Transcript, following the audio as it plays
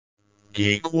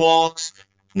Geek Walks,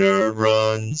 Nerd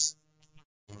Runs,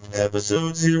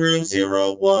 Episode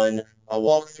 001, A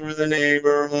Walk Through the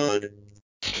Neighborhood.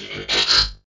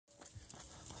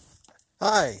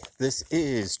 Hi, this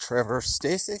is Trevor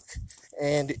Stasik,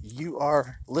 and you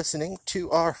are listening to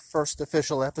our first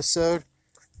official episode.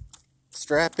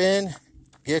 Strap in,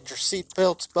 get your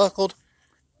seatbelts buckled,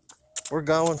 we're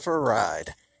going for a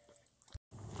ride.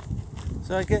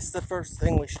 So I guess the first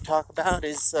thing we should talk about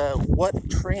is what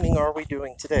training are we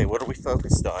doing today? What are we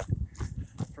focused on?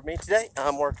 For me today,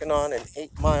 I'm working on an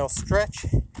 8-mile stretch.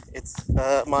 It's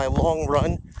my long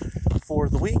run for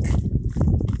the week.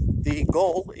 The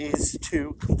goal is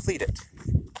to complete it.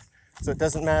 So it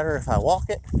doesn't matter if I walk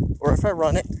it or if I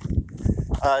run it.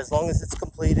 As long as it's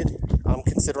completed, I'm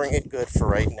considering it good for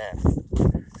right now.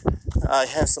 I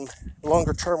have some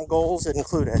longer term goals that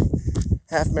include a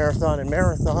half marathon and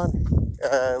marathon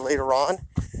later on.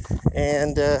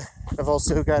 And I've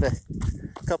also got a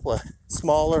couple of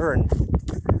smaller and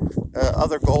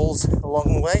other goals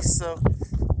along the way. So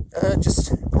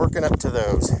just working up to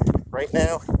those. Right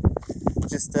now,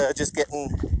 just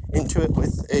getting into it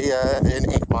with an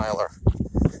 8-miler.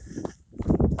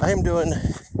 I am doing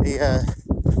a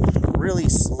really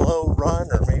slow run,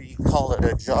 or maybe you call it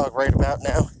a jog right about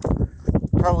now.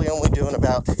 Probably only doing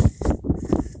about,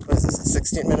 what is this, a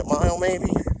 16-minute mile maybe?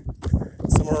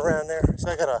 Somewhere around there.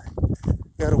 So I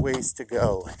got a ways to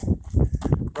go.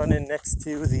 Running next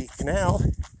to the canal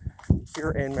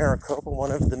here in Maricopa,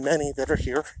 one of the many that are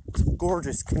here. It's a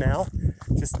gorgeous canal.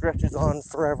 Just stretches on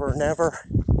forever and ever.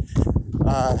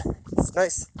 It's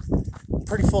nice,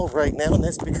 pretty full right now, and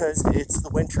that's because it's the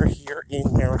winter here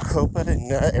in Maricopa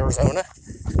in Arizona.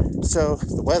 So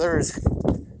the weather is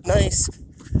nice,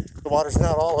 the water's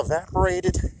not all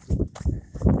evaporated,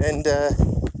 and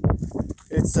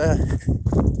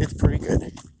it's pretty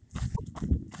good.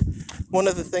 One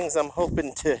of the things I'm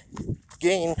hoping to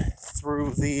gain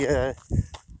through the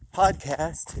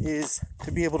podcast is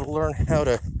to be able to learn how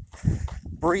to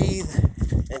breathe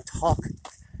and talk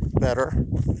better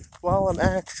while I'm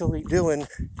actually doing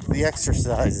the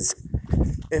exercises.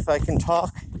 If I can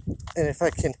talk and if I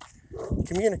can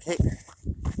communicate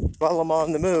while I'm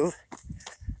on the move,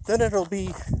 then it'll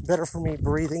be better for me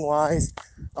breathing wise.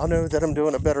 I'll know that I'm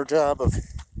doing a better job of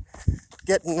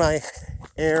getting my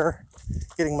air,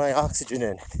 getting my oxygen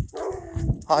in.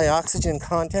 High oxygen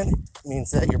content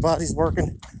means that your body's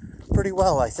working pretty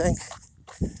well, I think.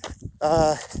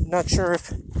 Not sure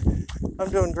if I'm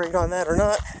doing great on that or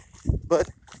not, but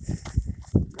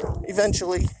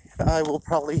eventually I will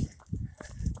probably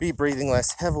be breathing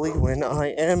less heavily when I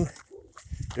am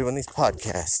doing these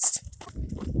podcasts.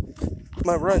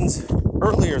 My runs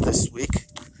earlier this week,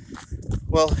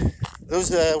 well,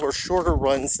 those were shorter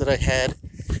runs that I had,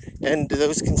 and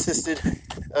those consisted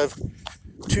of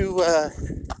two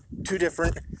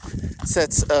different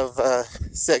sets of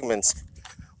segments.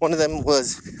 One of them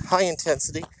was high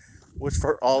intensity, which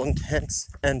for all intents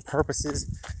and purposes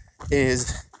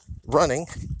is running,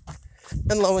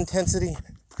 and low intensity,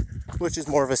 which is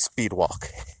more of a speed walk.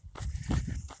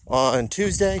 On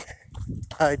Tuesday,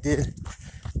 I did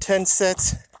 10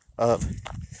 sets of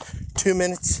 2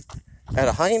 minutes at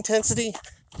a high intensity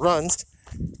runs,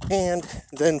 and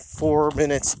then 4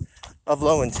 minutes of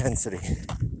low intensity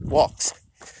walks.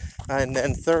 And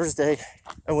then Thursday,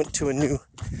 I went to a new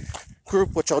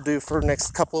group, which I'll do for the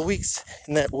next couple of weeks,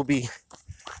 and that will be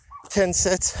 10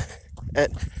 sets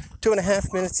at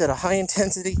 2.5 minutes at a high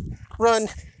intensity run,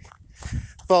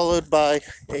 followed by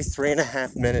a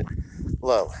 3.5 minute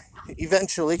low.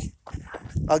 Eventually,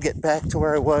 I'll get back to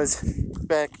where I was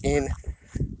back in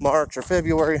March or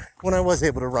February when I was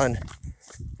able to run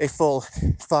a full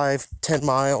 5-10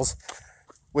 miles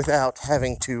without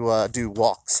having to do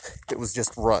walks. It was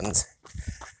just runs.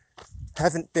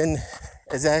 Haven't been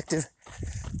as active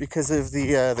because of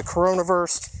the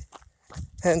coronavirus,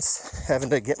 hence having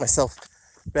to get myself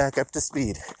back up to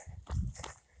speed.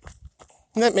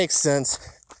 And that makes sense.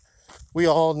 We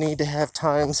all need to have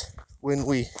times when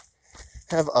we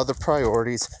have other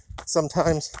priorities.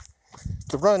 Sometimes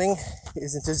the running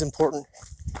isn't as important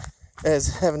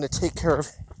as having to take care of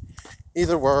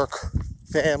either work,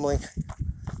 family,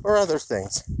 or other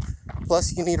things.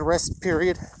 Plus, you need a rest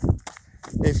period.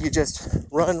 If you just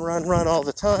run all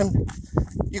the time,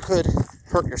 you could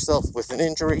hurt yourself with an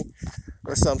injury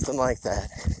or something like that.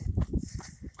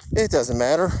 It doesn't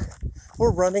matter.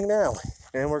 We're running now,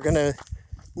 and we're gonna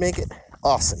make it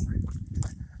awesome.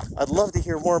 I'd love to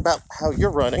hear more about how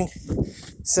you're running.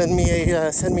 Send me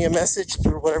a message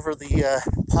through whatever the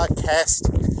podcast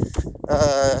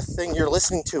thing you're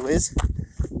listening to is,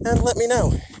 and let me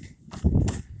know.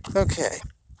 Okay.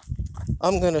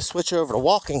 I'm going to switch over to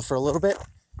walking for a little bit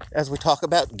as we talk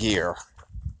about gear.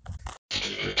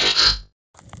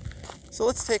 So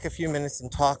let's take a few minutes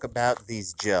and talk about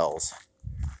these gels.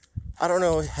 I don't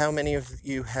know how many of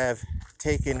you have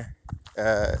taken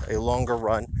a longer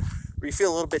run where you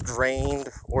feel a little bit drained,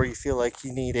 or you feel like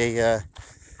you need a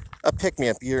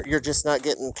pick-me-up. You're just not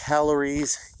getting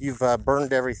calories. You've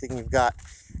burned everything you've got,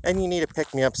 and you need a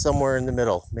pick-me-up somewhere in the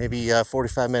middle, maybe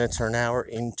 45 minutes or an hour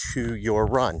into your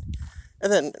run.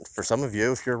 And then for some of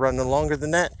you, if you're running longer than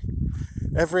that,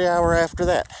 every hour after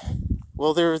that.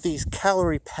 Well, there are these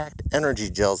calorie-packed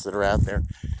energy gels that are out there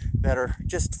that are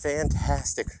just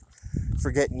fantastic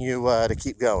for getting you to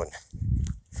keep going.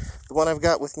 The one I've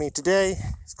got with me today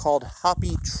is called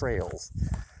Hoppy Trails.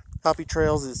 Hoppy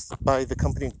Trails is by the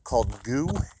company called GU.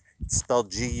 It's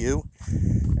spelled G-U.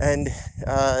 And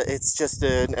it's just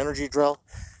an energy gel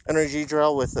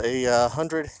with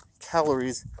 100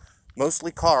 calories,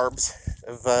 mostly carbs,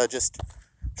 of just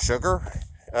sugar,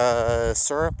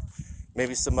 syrup,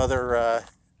 maybe some other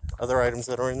items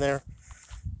that are in there.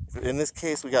 In this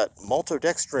case, we got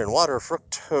maltodextrin, water,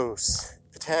 fructose,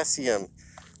 potassium,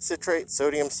 citrate,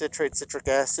 sodium citrate, citric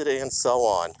acid, and so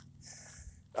on.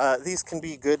 These can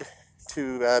be good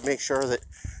to make sure that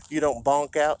you don't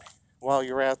bonk out while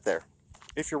you're out there.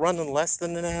 If you're running less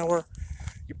than an hour,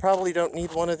 you probably don't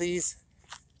need one of these,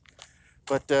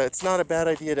 but it's not a bad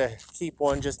idea to keep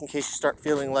one just in case you start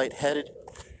feeling lightheaded.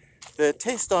 The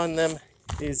taste on them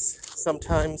is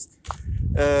sometimes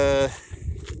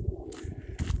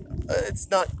it's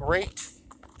not great.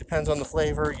 Depends on the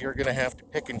flavor. You're going to have to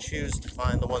pick and choose to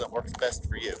find the one that works best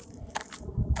for you.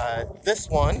 This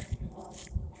one,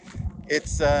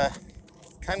 it's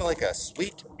kind of like a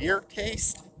sweet beer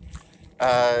taste.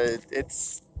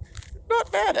 It's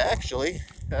not bad, actually.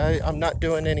 I'm not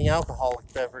doing any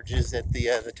alcoholic beverages at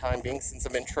the time being, since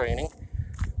I'm in training.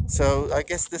 So I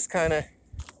guess this kind of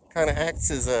acts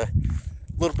as a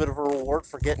little bit of a reward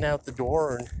for getting out the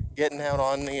door and getting out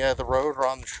on the road or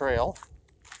on the trail.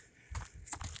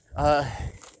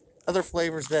 Other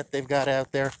flavors that they've got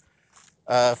out there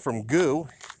from GU,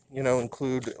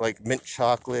 include like mint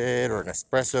chocolate or an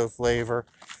espresso flavor.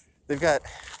 They've got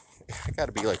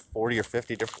to be like 40 or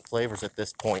 50 different flavors at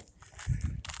this point.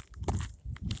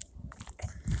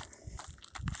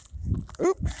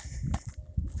 Oop.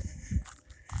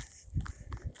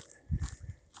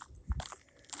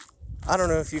 I don't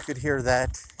know if you could hear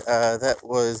that. That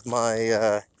was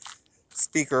my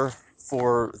speaker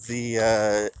for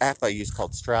the app I use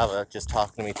called Strava, just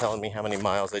talking to me, telling me how many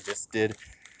miles I just did.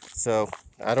 So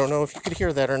I don't know if you could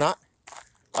hear that or not.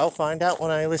 I'll find out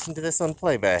when I listen to this on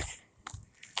playback.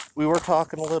 We were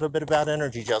talking a little bit about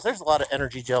energy gels. There's a lot of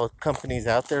energy gel companies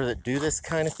out there that do this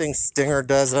kind of thing. Stinger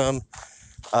does them.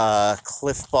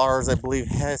 Cliff Bars, I believe,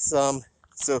 has some.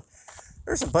 So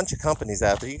there's a bunch of companies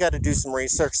out there. You got to do some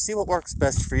research, see what works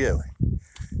best for you.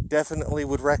 Definitely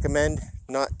would recommend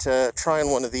not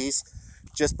trying one of these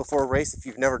just before a race if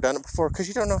you've never done it before, because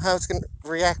you don't know how it's going to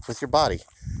react with your body.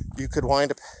 You could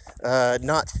wind up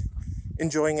not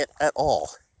enjoying it at all.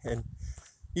 And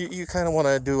you kind of want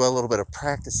to do a little bit of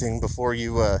practicing before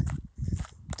you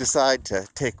decide to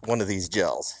take one of these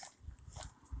gels.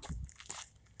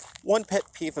 One pet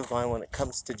peeve of mine when it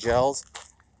comes to gels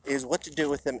is what to do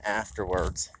with them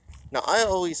afterwards. Now, I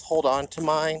always hold on to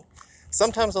mine.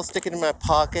 Sometimes I'll stick it in my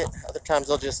pocket, other times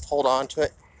I'll just hold on to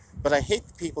it. But I hate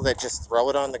the people that just throw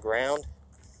it on the ground.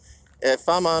 If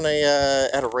I'm on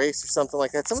at a race or something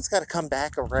like that, someone's got to come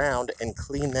back around and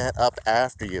clean that up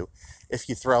after you if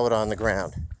you throw it on the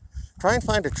ground. Try and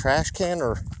find a trash can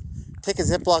or take a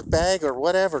Ziploc bag or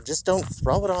whatever. Just don't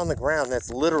throw it on the ground.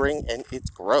 That's littering and it's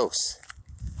gross.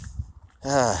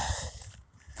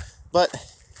 But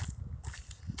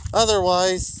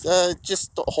otherwise,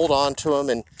 just hold on to them,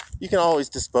 and you can always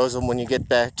dispose of them when you get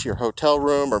back to your hotel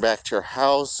room or back to your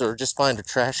house, or just find a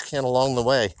trash can along the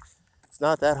way. It's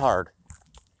not that hard.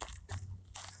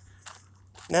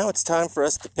 Now it's time for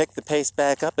us to pick the pace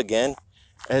back up again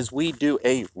as we do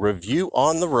a review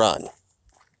on the run.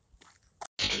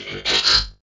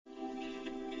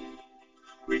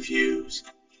 Reviews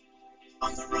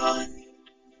on the run.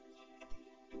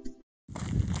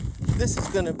 This is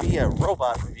going to be a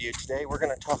robot review today. We're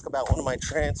going to talk about one of my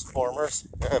Transformers,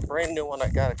 a brand new one I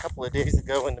got a couple of days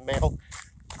ago in the mail,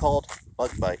 called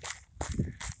Bugbite.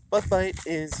 Bugbite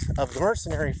is of the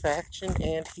Mercenary faction,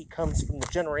 and he comes from the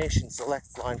Generation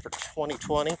Select line for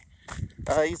 2020.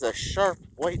 He's a sharp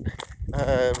white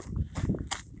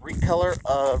recolor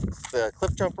of the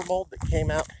Cliff Jumper mold that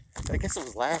came out, I guess it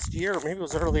was last year, or maybe it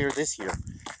was earlier this year.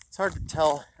 It's hard to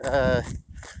tell.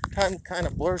 Time kind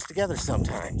of blurs together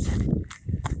sometimes.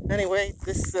 Anyway,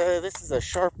 this is a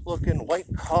sharp-looking white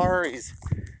car. He's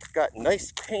got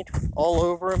nice paint all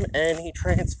over him, and he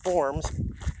transforms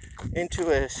into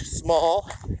a small,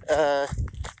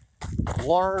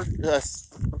 large, I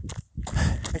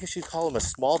guess you'd call him a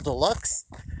small deluxe.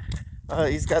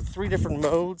 He's got 3 different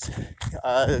modes.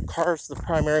 Car's the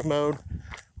primary mode.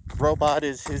 Robot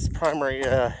is his primary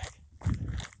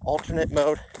alternate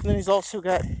mode. And then he's also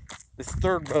got this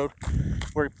 3rd mode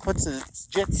where he puts his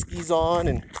jet skis on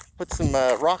and puts some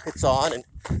rockets on, and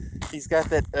he's got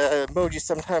that mode you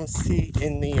sometimes see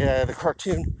in the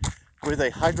cartoon where they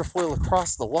hydrofoil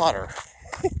across the water.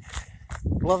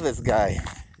 Love this guy.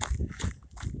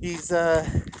 He's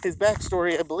his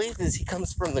backstory, I believe, is he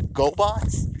comes from the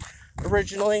GoBots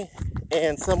originally,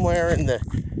 and somewhere in the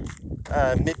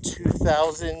mid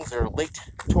 2000s or late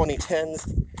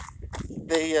 2010s,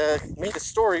 they made a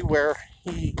story where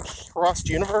he crossed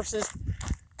universes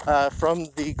from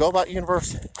the GoBot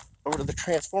universe over to the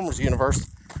Transformers universe,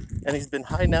 and he's been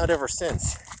hiding out ever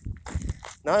since.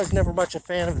 Now, I was never much a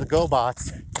fan of the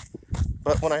GoBots,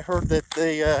 but when I heard that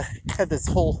they had this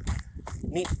whole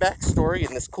neat backstory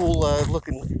and this cool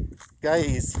looking guy,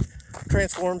 he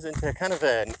transforms into kind of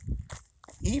an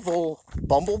evil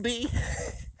bumblebee,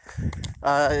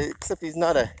 except he's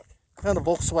not a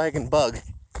Volkswagen Bug.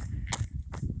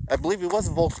 I believe he was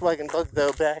a Volkswagen Bug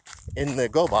though back in the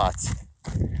GoBots.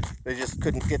 They just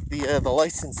couldn't get the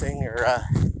licensing or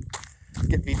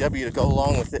get VW to go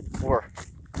along with it for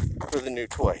the new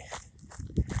toy.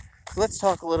 So let's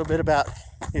talk a little bit about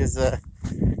his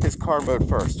car mode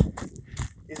first.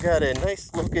 He's got a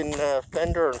nice looking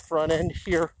fender and front end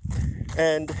here,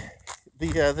 and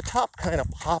the top kind of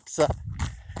pops up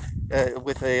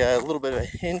with a little bit of a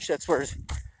hinge. That's where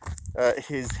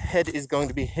his head is going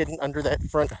to be hidden under that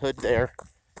front hood there.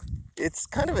 It's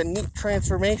kind of a neat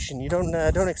transformation. You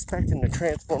don't expect him to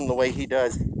transform the way he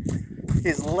does.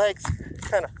 His legs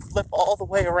kind of flip all the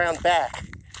way around back,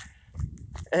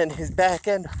 and his back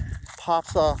end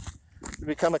pops off to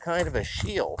become a kind of a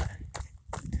shield.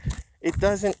 It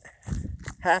doesn't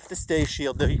have to stay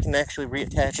shield, though. You can actually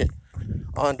reattach it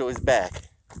onto his back.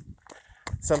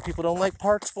 Some people don't like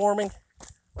parts forming.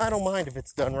 I don't mind if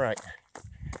it's done right.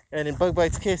 And in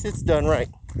Bugbite's case, it's done right.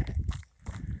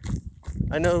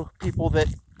 I know people that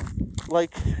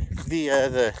like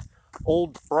the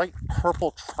old bright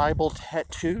purple tribal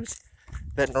tattoos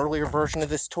that an earlier version of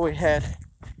this toy had.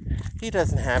 He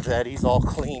doesn't have that. He's all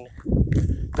clean.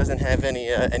 Doesn't have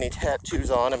any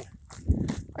tattoos on him.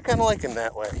 I kind of like him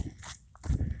that way.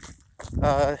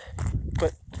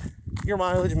 But your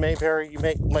mileage may vary. You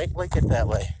might like it that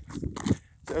way.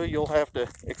 So you'll have to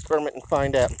experiment and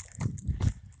find out.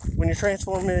 When you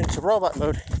transform him into robot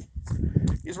mode,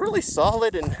 he's really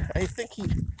solid, and I think he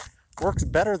works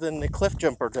better than the Cliff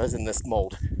Jumper does in this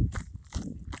mold.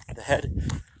 The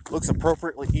head looks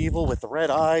appropriately evil with the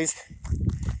red eyes.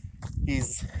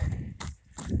 He's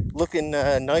looking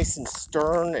nice and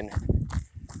stern, and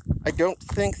I don't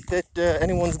think that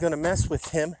anyone's going to mess with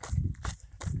him.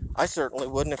 I certainly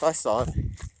wouldn't if I saw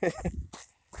him.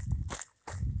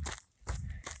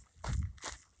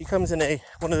 He comes in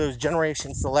one of those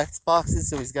Generation Selects boxes,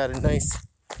 so he's got a nice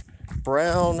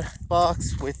brown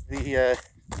box with the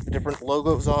different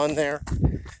logos on there.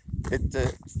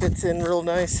 It fits in real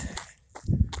nice,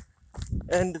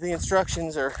 and the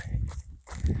instructions are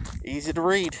easy to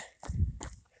read.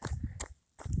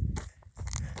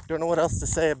 Don't know what else to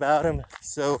say about him,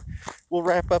 so we'll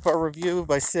wrap up our review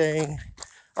by saying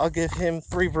I'll give him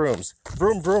 3 vrooms.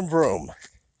 Vroom, vroom, vroom.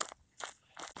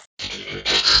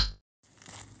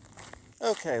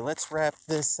 Okay, let's wrap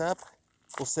this up.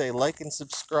 We'll say like and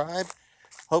subscribe.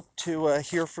 Hope to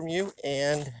hear from you,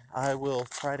 and I will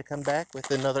try to come back with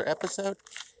another episode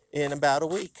in about a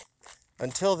week.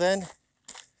 Until then,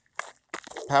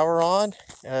 power on,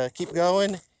 keep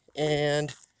going,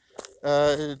 and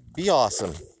be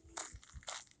awesome.